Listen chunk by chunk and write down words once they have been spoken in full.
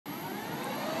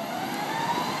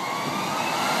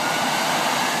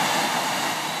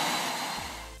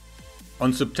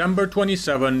On September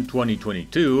 27,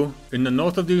 2022, in the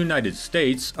north of the United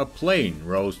States, a plane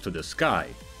rose to the sky.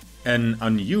 An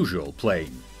unusual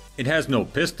plane. It has no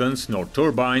pistons, no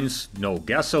turbines, no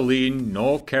gasoline,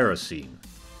 no kerosene.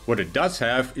 What it does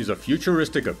have is a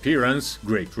futuristic appearance,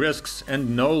 great risks,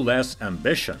 and no less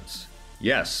ambitions.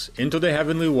 Yes, into the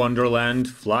heavenly wonderland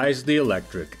flies the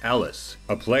electric Alice,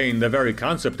 a plane the very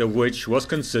concept of which was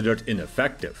considered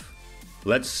ineffective.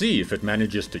 Let's see if it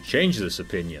manages to change this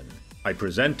opinion. I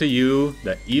present to you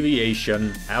the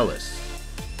Eviation Alice.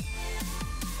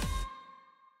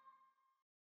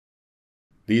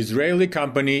 The Israeli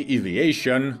company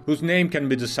Eviation, whose name can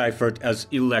be deciphered as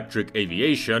Electric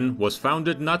Aviation, was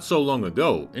founded not so long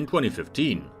ago, in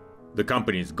 2015. The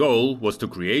company's goal was to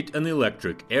create an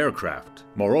electric aircraft.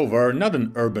 Moreover, not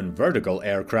an urban vertical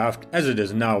aircraft, as it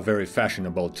is now very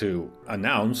fashionable to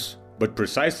announce, but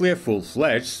precisely a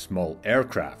full-fledged small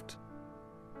aircraft.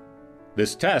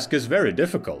 This task is very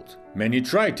difficult. Many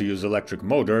tried to use electric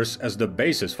motors as the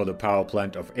basis for the power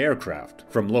plant of aircraft,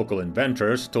 from local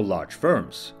inventors to large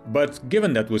firms. But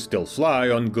given that we still fly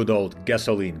on good old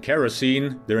gasoline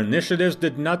kerosene, their initiatives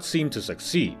did not seem to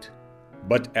succeed.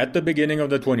 But at the beginning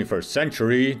of the 21st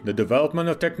century, the development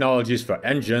of technologies for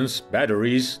engines,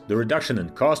 batteries, the reduction in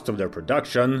cost of their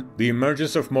production, the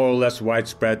emergence of more or less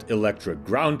widespread electric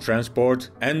ground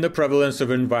transport, and the prevalence of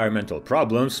environmental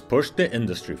problems pushed the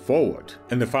industry forward.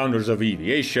 And the founders of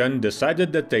Eviation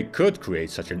decided that they could create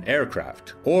such an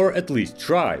aircraft, or at least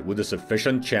try with a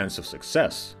sufficient chance of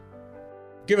success.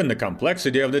 Given the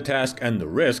complexity of the task and the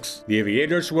risks, the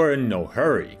aviators were in no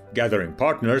hurry, gathering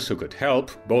partners who could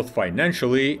help both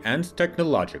financially and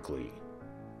technologically.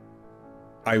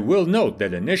 I will note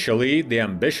that initially the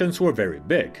ambitions were very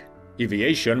big.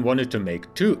 Eviation wanted to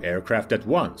make 2 aircraft at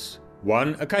once.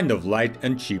 One a kind of light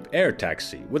and cheap air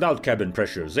taxi without cabin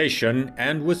pressurization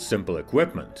and with simple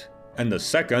equipment. And the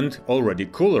second, already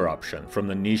cooler option from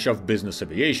the niche of business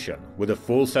aviation, with a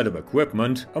full set of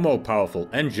equipment, a more powerful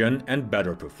engine and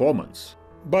better performance.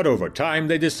 But over time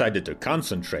they decided to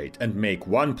concentrate and make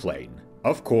one plane,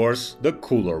 of course the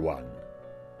cooler one.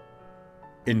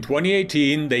 In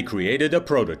 2018 they created a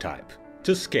prototype,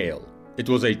 to scale. It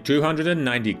was a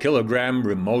 290 kilogram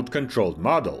remote-controlled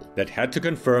model that had to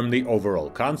confirm the overall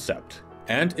concept.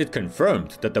 And it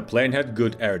confirmed that the plane had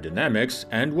good aerodynamics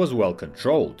and was well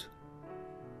controlled.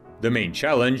 The main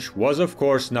challenge was of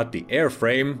course not the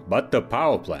airframe, but the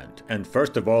power plant, and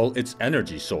first of all its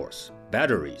energy source,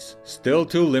 batteries, still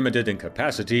too limited in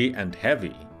capacity and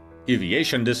heavy.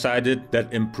 Eviation decided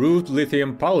that improved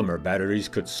lithium polymer batteries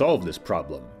could solve this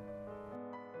problem.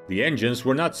 The engines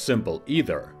were not simple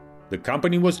either. The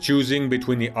company was choosing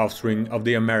between the offspring of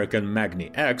the American Magni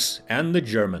X and the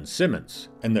German Siemens,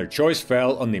 and their choice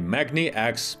fell on the Magni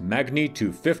X Magni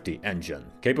 250 engine,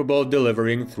 capable of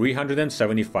delivering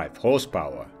 375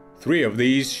 horsepower. 3 of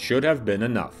these should have been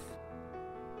enough.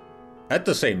 At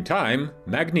the same time,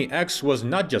 Magni X was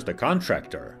not just a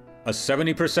contractor. A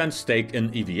 70% stake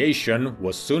in Eviation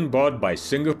was soon bought by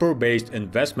Singapore-based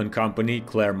investment company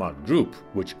Claremont Group,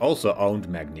 which also owned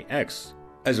Magni X.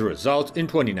 As a result, in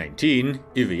 2019,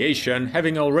 Eviation,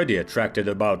 having already attracted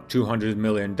about $200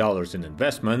 million in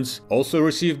investments, also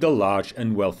received a large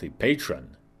and wealthy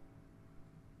patron.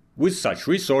 With such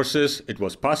resources, it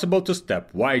was possible to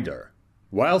step wider.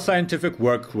 While scientific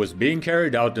work was being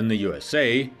carried out in the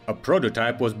USA, a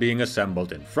prototype was being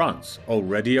assembled in France,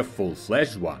 already a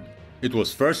full-fledged one. It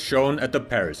was first shown at the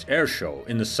Paris Air Show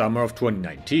in the summer of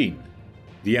 2019.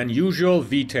 The unusual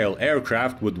V-tail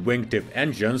aircraft with wingtip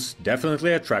engines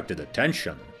definitely attracted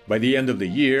attention. By the end of the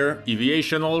year,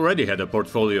 Eviation already had a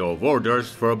portfolio of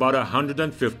orders for about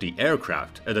 150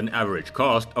 aircraft at an average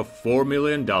cost of $4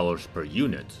 million per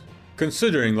unit.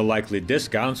 Considering the likely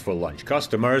discounts for launch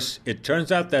customers, it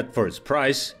turns out that for its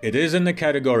price, it is in the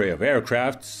category of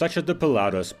aircraft such as the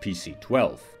Pilatus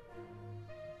PC-12.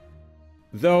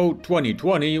 Though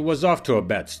 2020 was off to a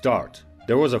bad start.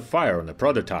 There was a fire on the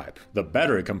prototype. The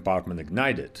battery compartment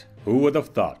ignited. Who would have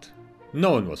thought?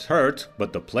 No one was hurt,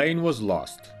 but the plane was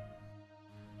lost.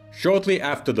 Shortly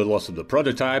after the loss of the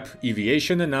prototype,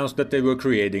 Eviation announced that they were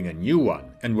creating a new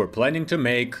one and were planning to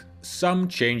make some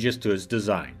changes to its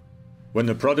design. When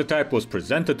the prototype was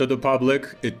presented to the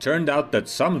public, it turned out that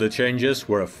some of the changes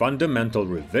were a fundamental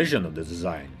revision of the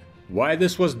design. Why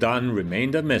this was done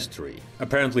remained a mystery.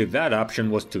 Apparently that option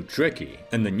was too tricky,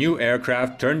 and the new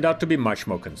aircraft turned out to be much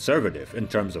more conservative in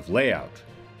terms of layout.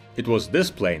 It was this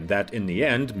plane that in the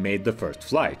end made the first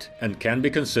flight, and can be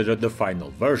considered the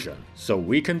final version, so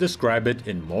we can describe it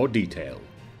in more detail.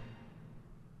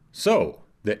 So,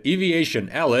 the Eviation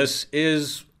Alice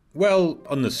is, well,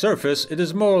 on the surface it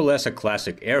is more or less a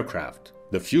classic aircraft.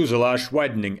 the fuselage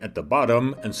widening at the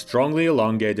bottom and strongly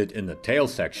elongated in the tail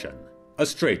section, a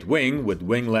straight wing with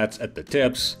winglets at the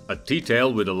tips, a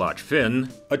T-tail with a large fin,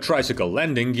 a tricycle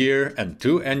landing gear, and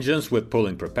 2 engines with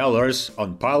pulling propellers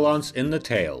on pylons in the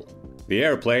tail. The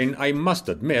airplane, I must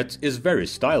admit, is very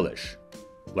stylish.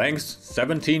 Length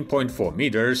 17.4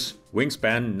 meters,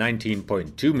 wingspan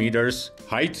 19.2 meters,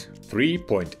 height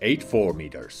 3.84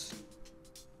 meters.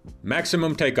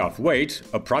 Maximum takeoff weight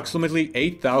approximately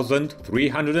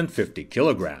 8,350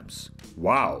 kilograms.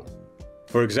 Wow!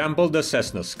 For example, the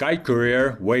Cessna Sky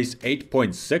Courier weighs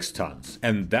 8.6 tons,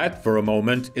 and that for a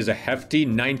moment is a hefty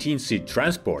 19-seat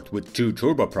transport with 2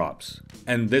 turboprops.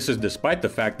 And this is despite the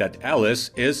fact that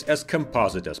Alice is as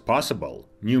composite as possible.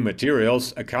 New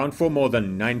materials account for more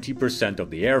than 90% of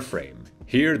the airframe.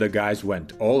 Here the guys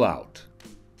went all out.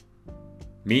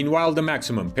 Meanwhile, the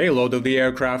maximum payload of the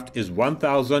aircraft is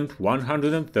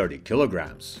 1,130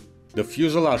 kilograms. The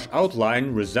fuselage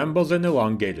outline resembles an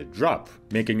elongated drop,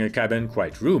 making a cabin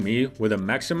quite roomy with a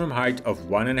maximum height of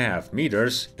 1.5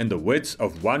 meters and a width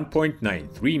of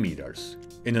 1.93 meters.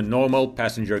 In a normal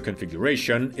passenger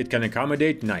configuration, it can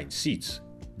accommodate 9 seats.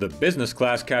 The business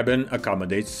class cabin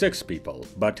accommodates 6 people,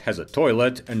 but has a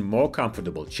toilet and more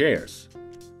comfortable chairs.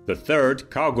 The third,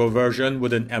 cargo version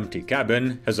with an empty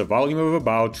cabin, has a volume of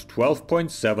about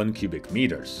 12.7 cubic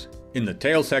meters. In the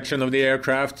tail section of the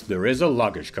aircraft, there is a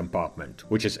luggage compartment,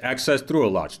 which is accessed through a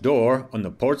large door on the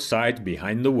port side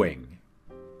behind the wing.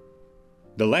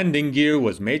 The landing gear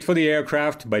was made for the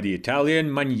aircraft by the Italian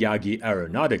Magnaghi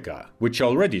Aeronautica, which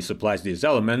already supplies these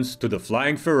elements to the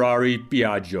flying Ferrari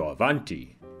Piaggio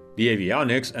Avanti. The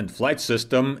avionics and flight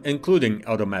system, including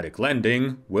automatic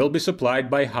landing, will be supplied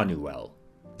by Honeywell.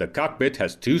 The cockpit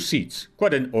has 2 seats,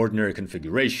 quite an ordinary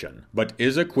configuration, but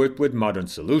is equipped with modern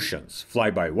solutions,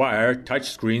 fly-by-wire,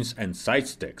 touchscreens and side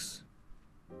sticks.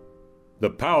 The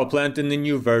power plant in the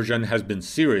new version has been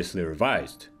seriously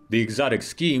revised. The exotic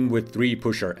scheme with 3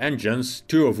 pusher engines,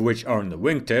 2 of which are on the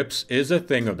wingtips, is a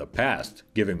thing of the past,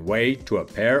 giving way to a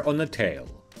pair on the tail.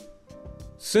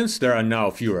 Since there are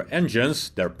now fewer engines,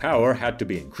 their power had to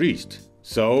be increased.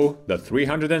 So, the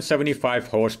 375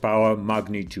 horsepower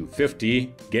Magni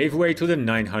 250 gave way to the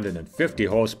 950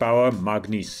 horsepower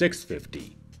Magni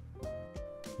 650.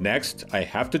 Next, I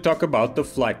have to talk about the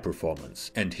flight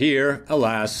performance, and here,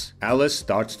 alas, Alice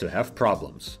starts to have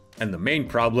problems. And the main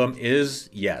problem is,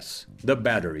 yes, the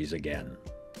batteries again.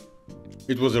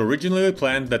 It was originally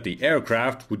planned that the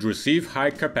aircraft would receive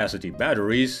high-capacity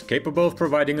batteries capable of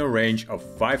providing a range of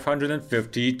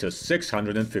 550 to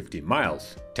 650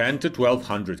 miles, 10 to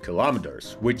 1200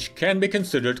 kilometers, which can be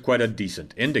considered quite a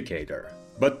decent indicator.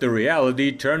 But the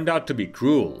reality turned out to be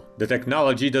cruel. The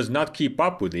technology does not keep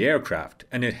up with the aircraft,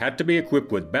 and it had to be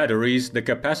equipped with batteries the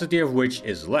capacity of which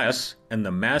is less and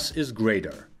the mass is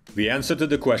greater. The answer to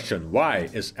the question why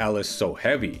is Alice so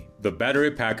heavy? The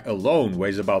battery pack alone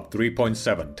weighs about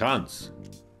 3.7 tons.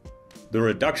 The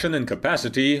reduction in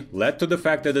capacity led to the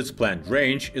fact that its planned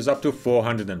range is up to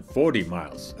 440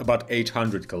 miles, about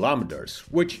 800 kilometers,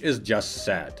 which is just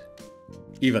sad.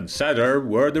 Even sadder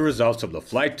were the results of the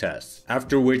flight tests,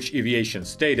 after which Eviation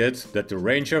stated that the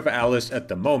range of Alice at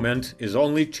the moment is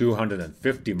only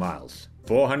 250 miles.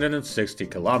 460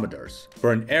 kilometers.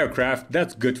 For an aircraft,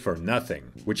 that's good for nothing,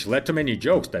 which led to many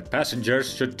jokes that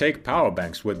passengers should take power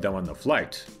banks with them on the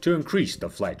flight to increase the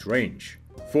flight range.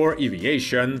 For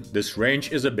Eviation, this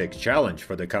range is a big challenge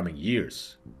for the coming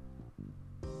years.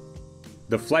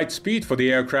 The flight speed for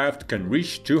the aircraft can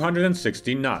reach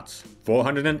 260 knots,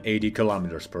 480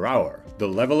 kilometers per hour, the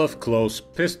level of close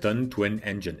piston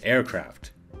twin-engine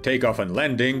aircraft. Takeoff and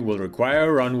landing will require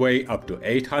a runway up to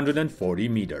 840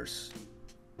 meters.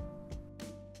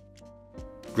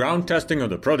 Ground testing of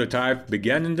the prototype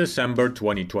began in December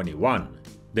 2021.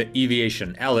 The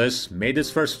Eviation Alice made its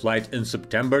first flight in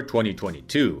September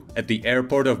 2022 at the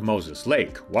airport of Moses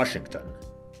Lake, Washington.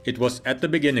 It was at the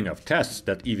beginning of tests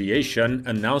that Eviation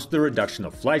announced the reduction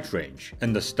of flight range,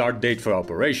 and the start date for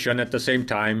operation at the same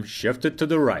time shifted to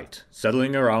the right,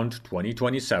 settling around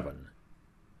 2027.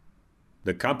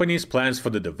 The company's plans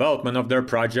for the development of their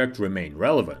project remain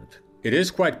relevant. It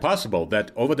is quite possible that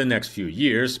over the next few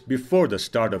years, before the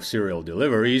start of serial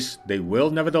deliveries, they will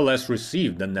nevertheless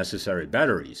receive the necessary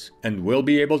batteries, and will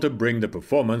be able to bring the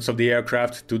performance of the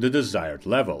aircraft to the desired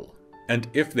level. And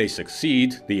if they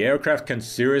succeed, the aircraft can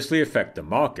seriously affect the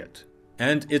market.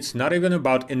 And it's not even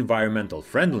about environmental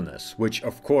friendliness, which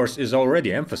of course is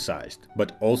already emphasized,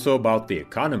 but also about the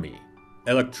economy.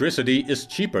 Electricity is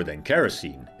cheaper than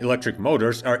kerosene, electric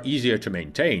motors are easier to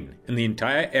maintain, and the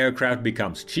entire aircraft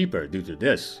becomes cheaper due to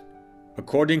this.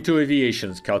 According to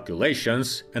Eviation's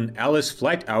calculations, an Alice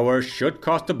flight hour should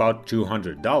cost about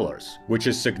 $200, which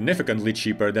is significantly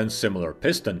cheaper than similar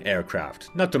piston aircraft,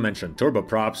 not to mention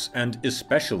turboprops and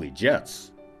especially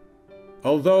jets.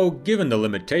 Although, given the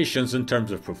limitations in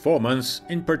terms of performance,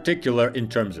 in particular in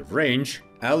terms of range,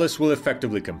 Alice will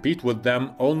effectively compete with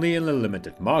them only in a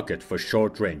limited market for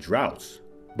short-range routes.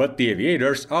 But the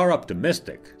aviators are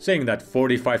optimistic, saying that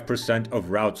 45% of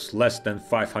routes less than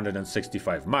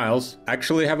 565 miles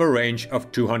actually have a range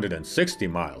of 260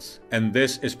 miles, and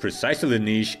this is precisely the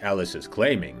niche Alice is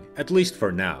claiming, at least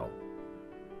for now.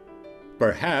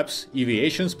 Perhaps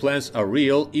Eviation's plans are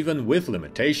real even with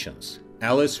limitations.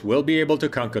 Alice will be able to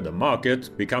conquer the market,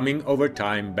 becoming over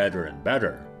time better and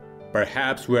better.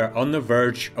 Perhaps we are on the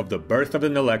verge of the birth of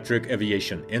an electric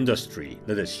aviation industry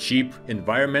that is cheap,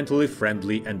 environmentally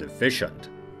friendly and efficient.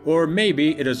 Or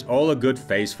maybe it is all a good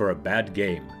phase for a bad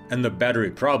game, and the battery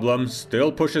problem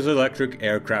still pushes electric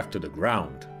aircraft to the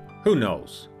ground. Who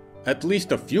knows? At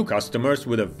least a few customers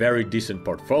with a very decent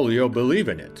portfolio believe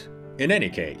in it. In any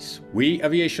case, we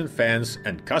aviation fans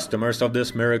and customers of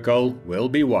this miracle will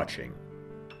be watching.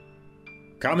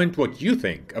 Comment what you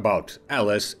think about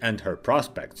Alice and her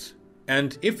prospects.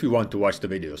 And if you want to watch the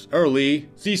videos early,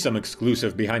 see some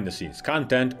exclusive behind-the-scenes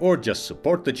content, or just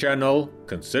support the channel,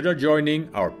 consider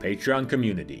joining our Patreon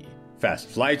community. Fast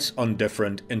flights on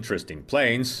different interesting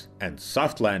planes, and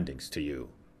soft landings to you.